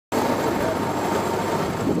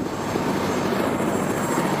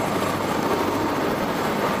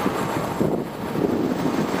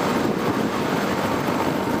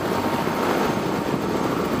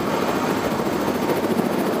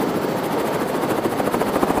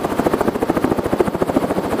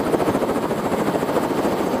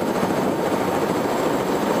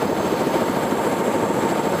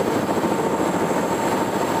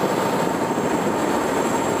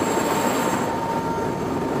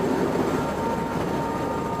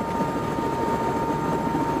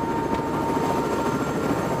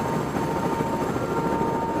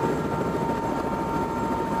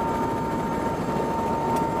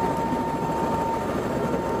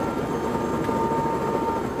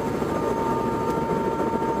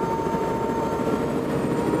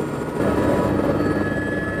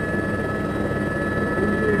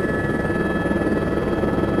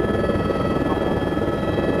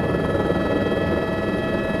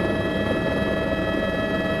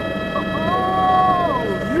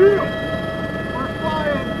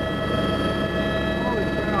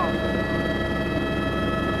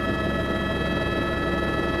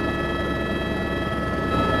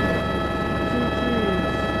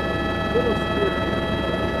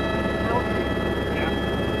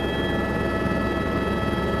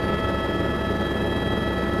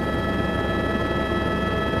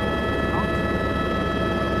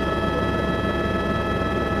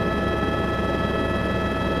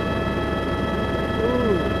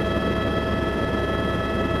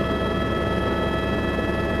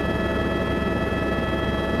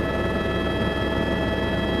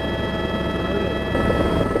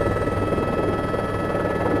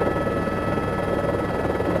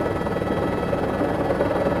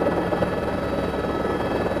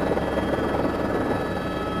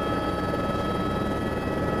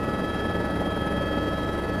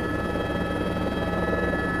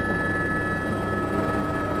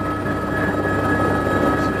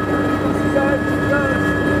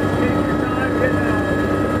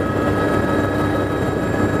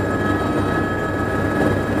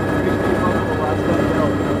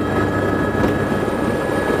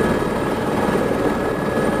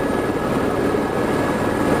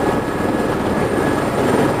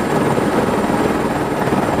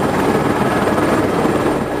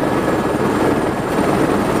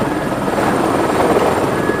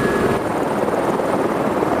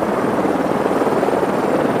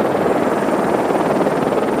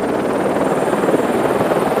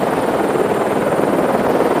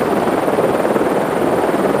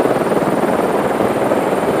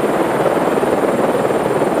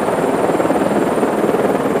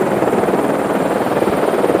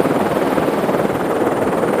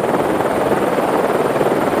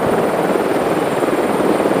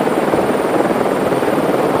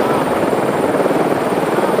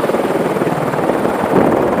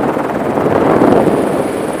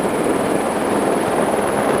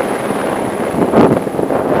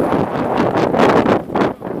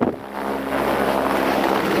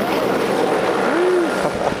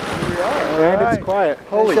And it's quiet.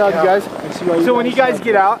 Holy cow, you guys. So when you guys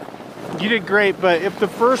get out, you did great, but if the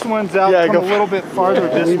first one's out, come a little bit farther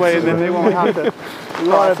this way, and then they won't have to. We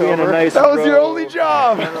want to be in a nice That was your only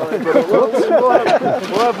job! We'll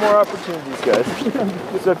have more opportunities, guys.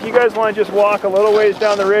 So if you guys want to just walk a little ways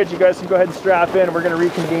down the ridge, you guys can go ahead and strap in, and we're going to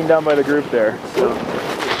reconvene down by the group there. So,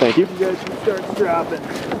 thank you. You guys can start strapping.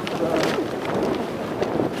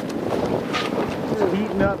 It's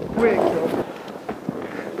heating up quick.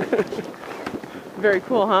 Very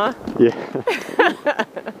cool, huh? Yeah.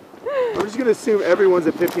 I'm just going to assume everyone's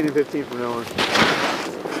at 15 and 15 from now on.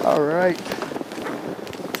 All right.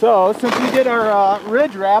 So since we did our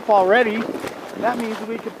ridge wrap already, that means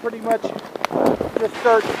we could pretty much just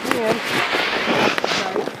start skiing.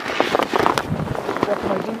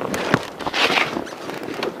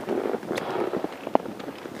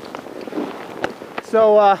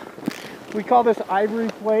 So we call this Ivory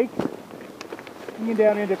Flake. Skiing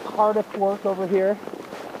down into Cardiff Fork over here.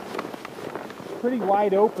 Pretty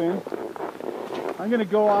wide open. I'm going to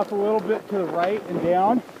go off a little bit to the right and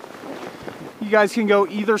down. You guys can go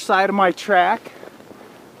either side of my track.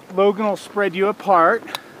 Logan will spread you apart.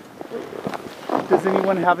 Does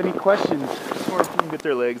anyone have any questions? Or if you can get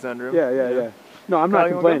their legs under them. Yeah. No, I'm not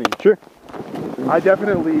complaining. Sure. I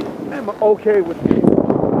definitely am okay with it.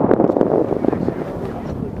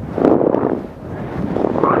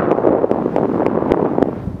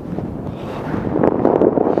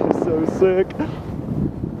 So sick.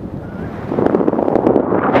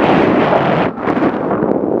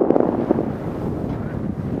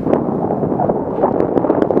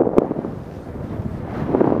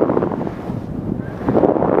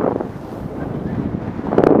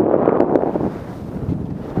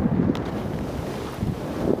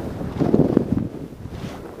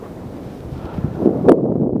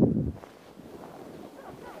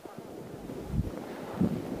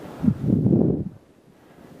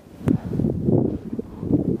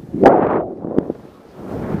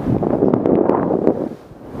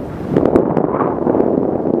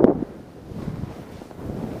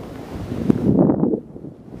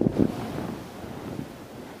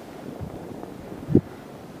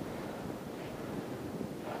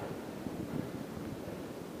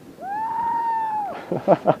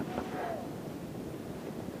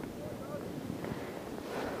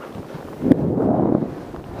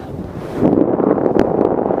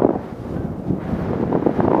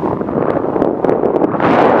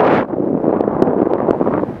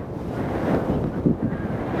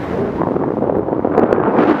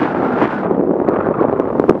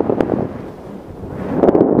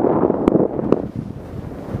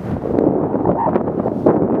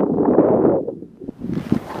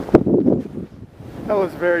 That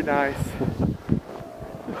was very nice.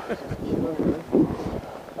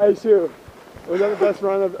 Hey, Shu, was that the best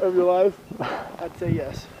run of your life? I'd say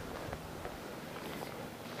yes.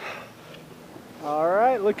 All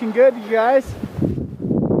right, looking good, you guys.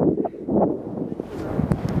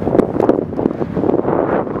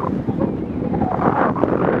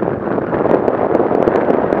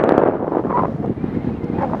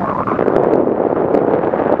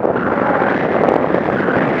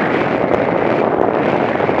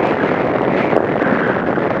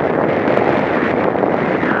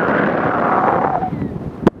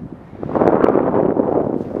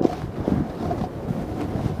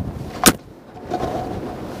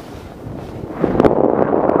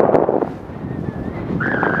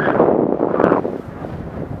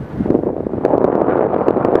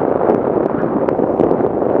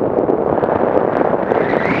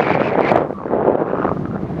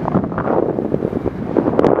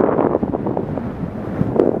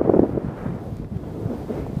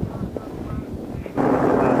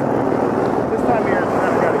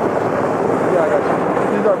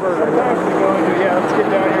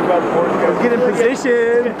 Get in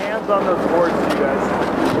position. Get hands on those boards, you guys.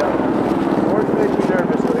 Yeah. Boards make you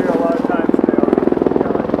nervous. You'll hear a lot of times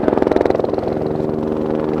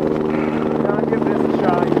now give this a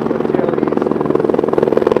shot. You can feel easy.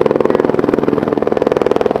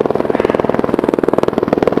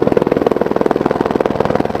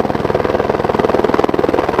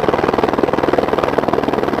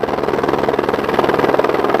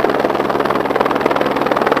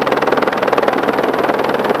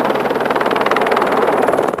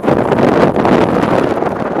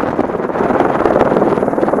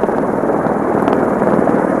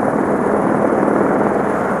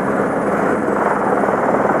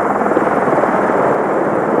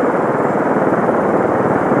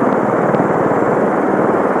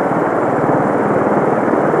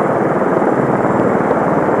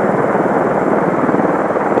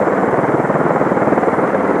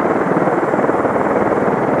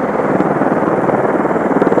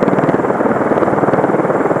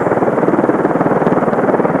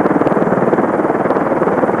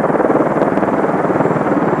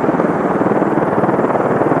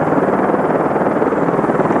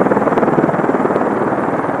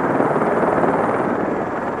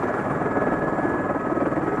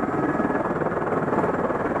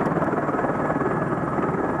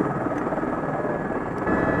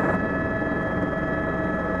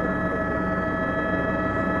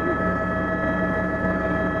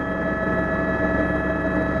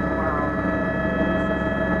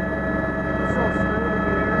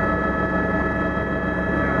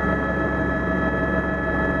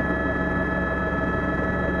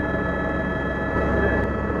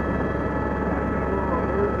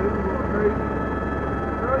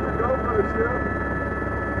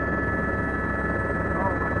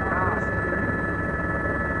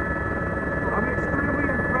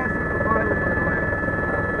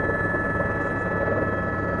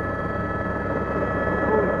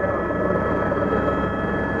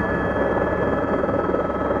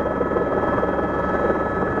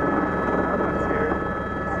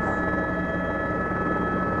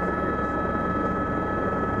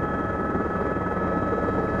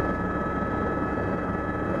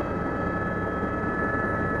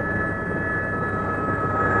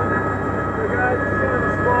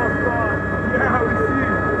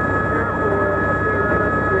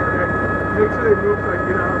 make sure they move so I can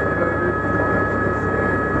get out. You know what I mean?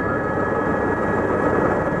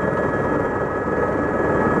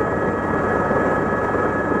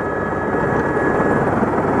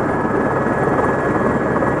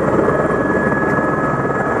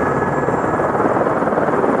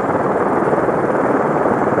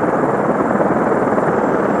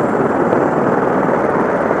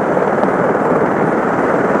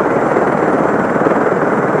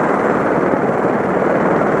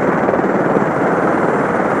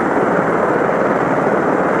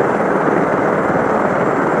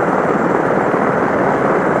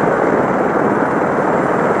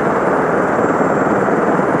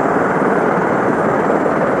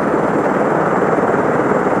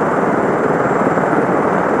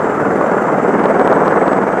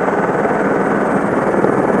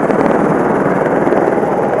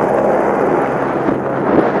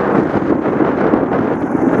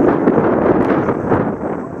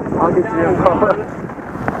 I'll get you involved.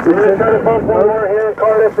 We're going to try to bump one more here in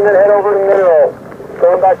Cardiff and then head over to Mineral.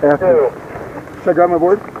 Going back to 2. Should I grab my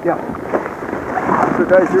board? Yeah. So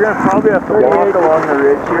guys, you're going to probably have to walk along the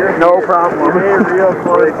ridge here. No problem. Stay real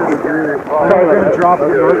close to the group. Are you going to drop it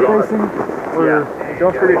north facing? Yeah.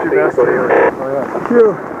 Don't forget your vest.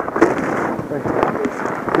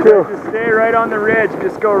 Just stay right on the ridge.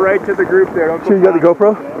 Just go right to the group there. Don't go You got the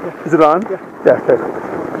GoPro? Is it on? Yeah, okay.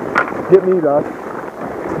 Hit me, Doc.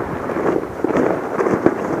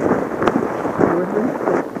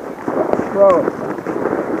 Bro.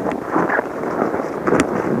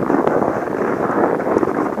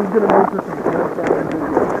 He's gonna make for some good sound video.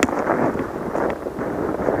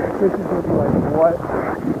 This is gonna be like, what?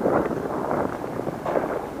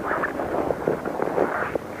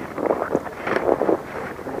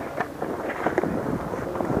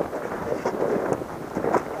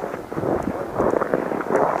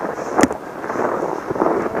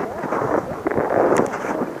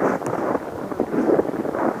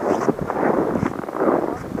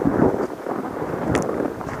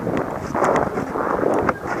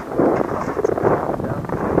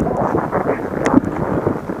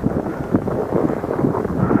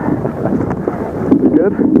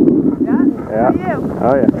 Good? Yeah. How are you?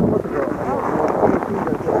 Oh yeah.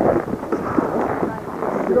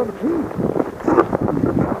 Get on the key.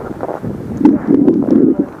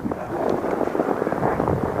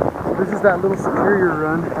 This is that little Superior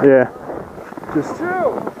run. Yeah. Just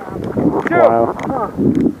Wow.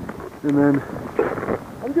 And then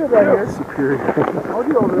I'm good right here. Superior. I'll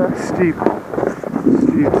get over there. Steep.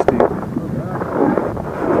 Steep.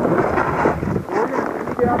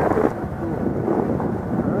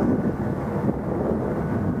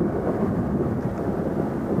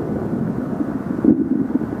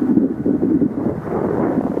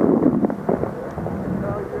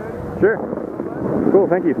 Sure. Cool,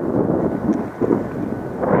 thank you.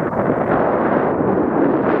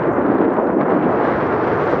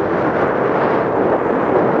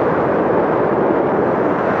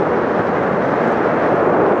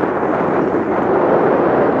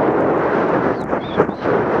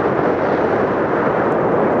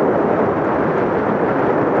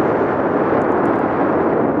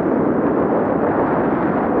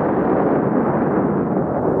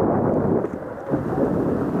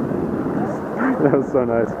 That was so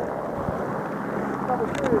nice.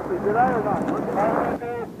 Seriously, did I or not?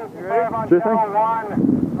 Sure thing.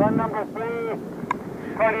 Run number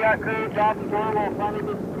 3. Cardiac crew, drop the normal, finding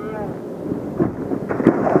this field.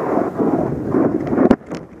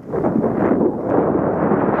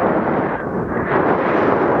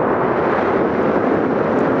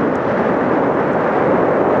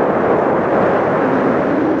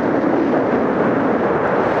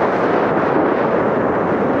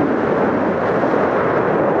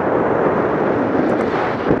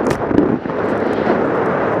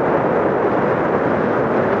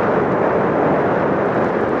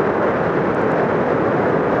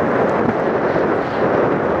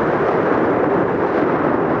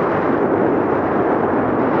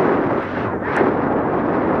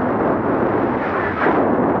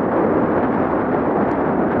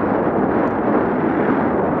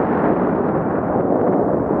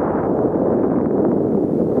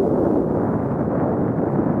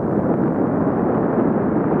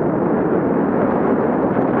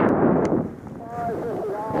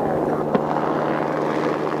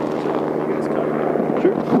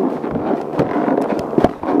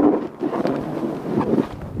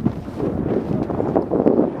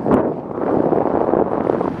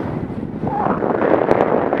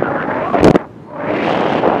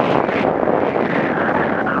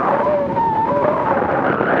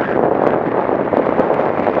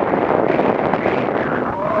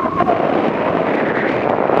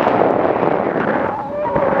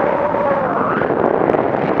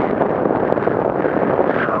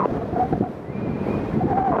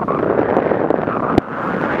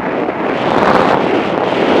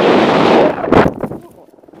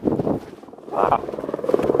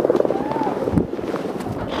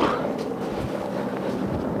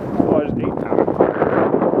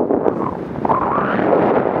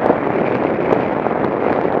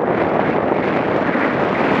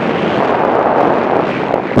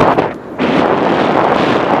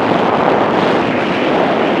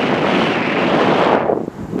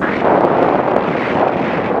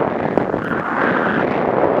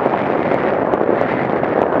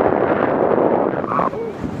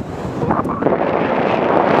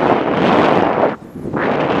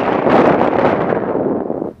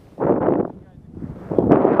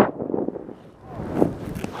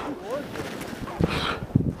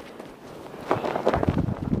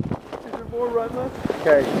 more run left?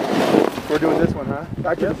 Okay. We're doing this one, huh?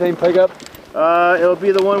 Back to the same pickup? It'll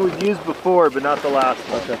be the one we've used before, but not the last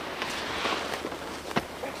one. Okay.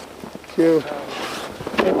 2.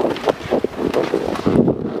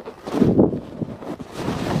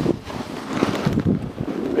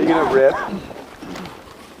 Are you gonna rip?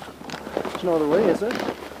 There's no other way, is there?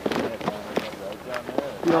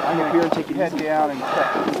 You don't come up here and take your head down and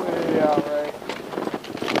cut way out, right?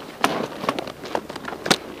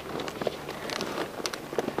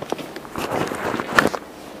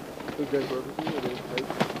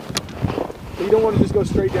 So you don't want to just go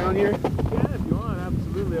straight down here? Yeah, if you want,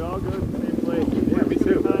 absolutely. It all goes to the same place. Yeah, me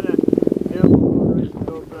too. Kind of, you know, right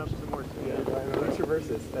to open up some more space. Let's traverse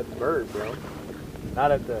this. That's bird, bro.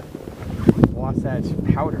 Not at the Wasatch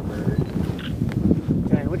Powder Bird.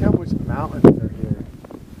 Dang, look how much mountains are here.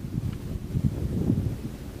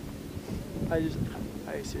 I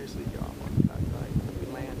seriously go off on the fact that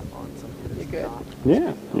I land on something that's not.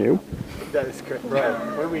 Yeah, you. That is correct, bro.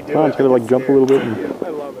 What do we do? Oh, it's gotta like jump a little bit and I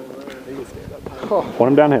love it.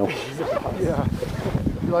 point them downhill. Yeah.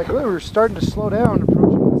 You're like, oh, we're starting to slow down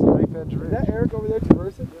approaching this knife edge ridge. Is that Eric over there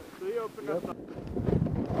traversing? So you open up the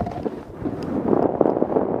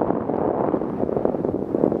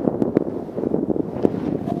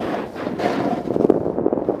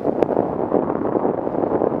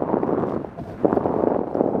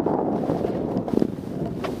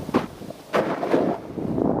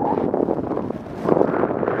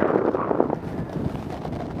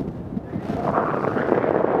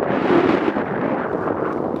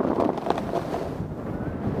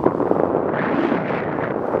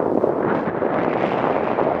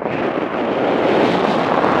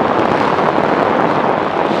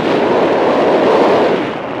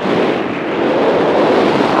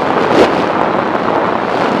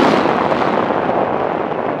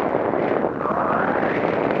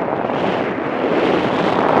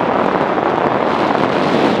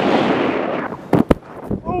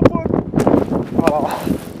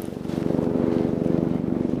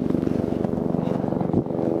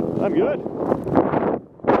I'm good.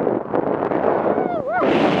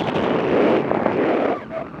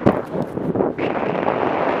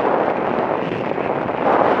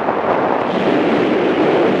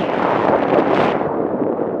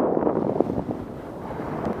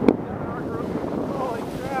 Holy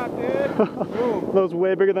crap, dude. That was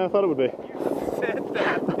way bigger than I thought it would be. Sent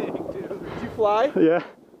that thing, dude. Did you fly? Yeah.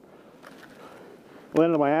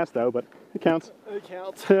 Landed on my ass though, but it counts. It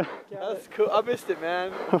counts. Yeah. That's cool. I missed it,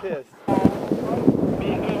 man. I'm pissed.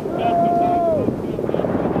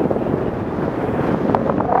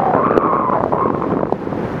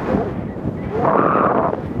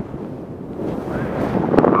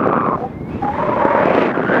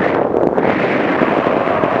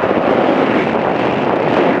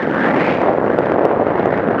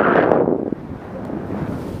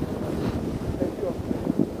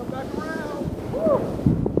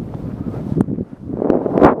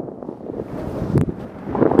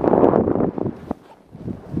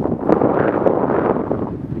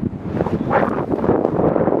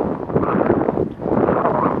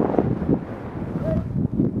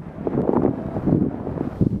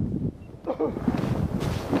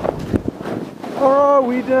 Oh,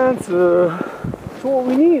 we dance. So what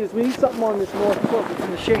we need is we need something on this north foot that's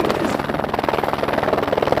in the shade.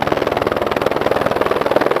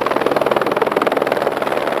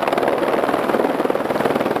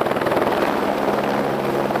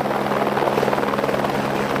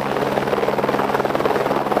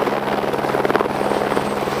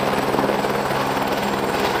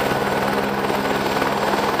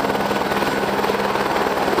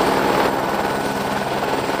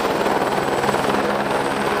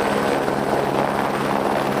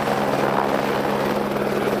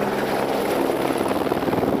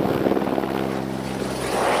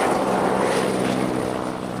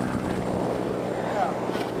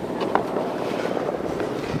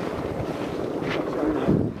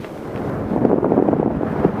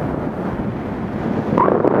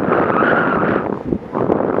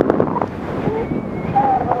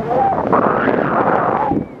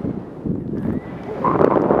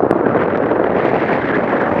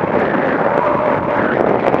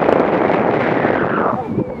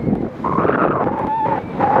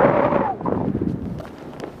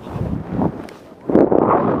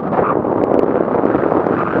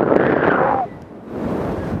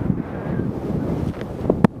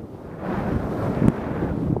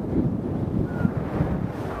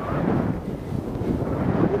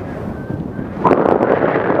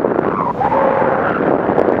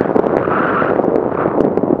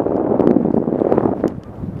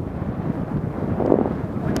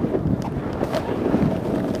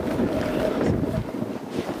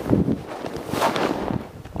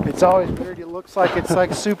 It's always weird. It looks like it's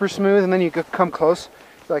like super smooth, and then you come close.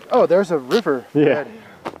 You're like, oh, there's a river. Yeah.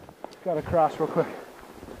 Got to cross real quick.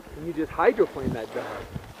 And you just hydroplane that dog.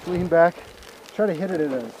 Lean back. Try to hit it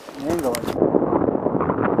at an angle.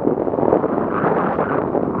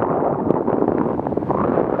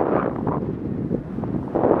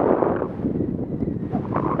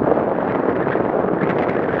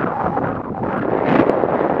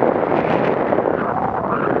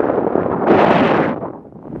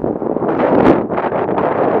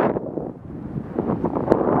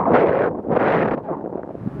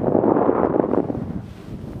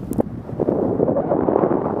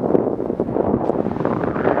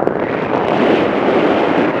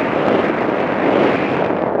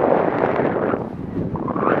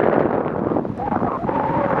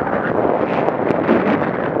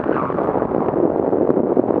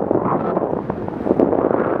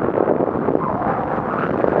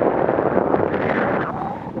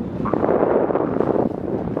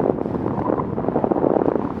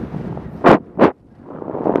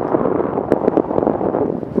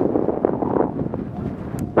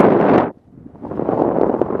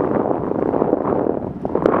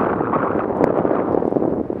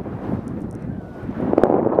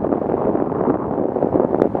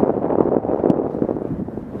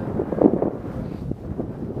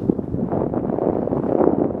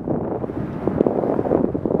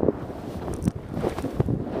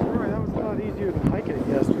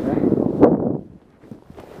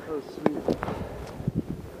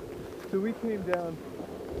 So we came down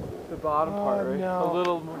the bottom part, right? No. A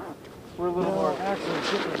little more. We're a little more. Actually,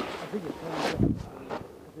 it's different. I think it's one.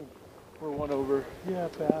 We're one over. Yeah,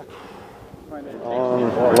 back.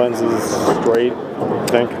 Lenses straight, I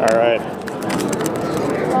think. All right.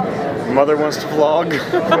 Mother wants to vlog.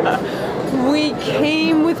 We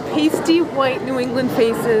came with pasty white New England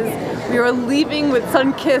faces. We are leaving with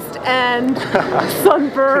sun-kissed and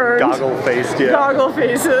sunburned. Goggle faced, yeah. Goggle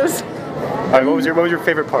faces. All right, what was your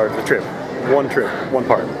favorite part of the trip? One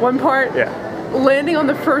part. One part? Yeah. Landing on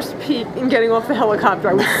the first peak and getting off the helicopter.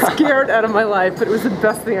 I was scared out of my life, but it was the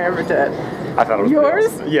best thing I ever did. I thought it was Yours?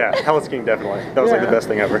 Awesome. Yeah, heliskiing definitely. That was like the best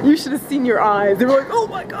thing ever. You should have seen your eyes. They were like, oh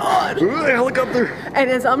my god! Ooh, helicopter! And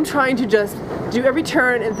as I'm trying to just do every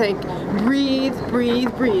turn and think, breathe,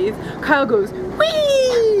 breathe, breathe, Kyle goes,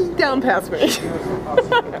 whee! Down past me.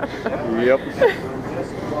 Yep.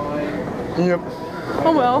 Yep.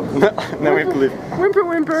 Oh well. Now we have to leave. Whimper,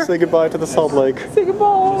 whimper. Say goodbye to the Salt Lake. Say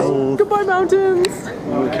goodbye. Goodbye, mountains.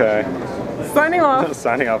 Okay. Signing off.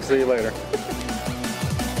 Signing off. See you later.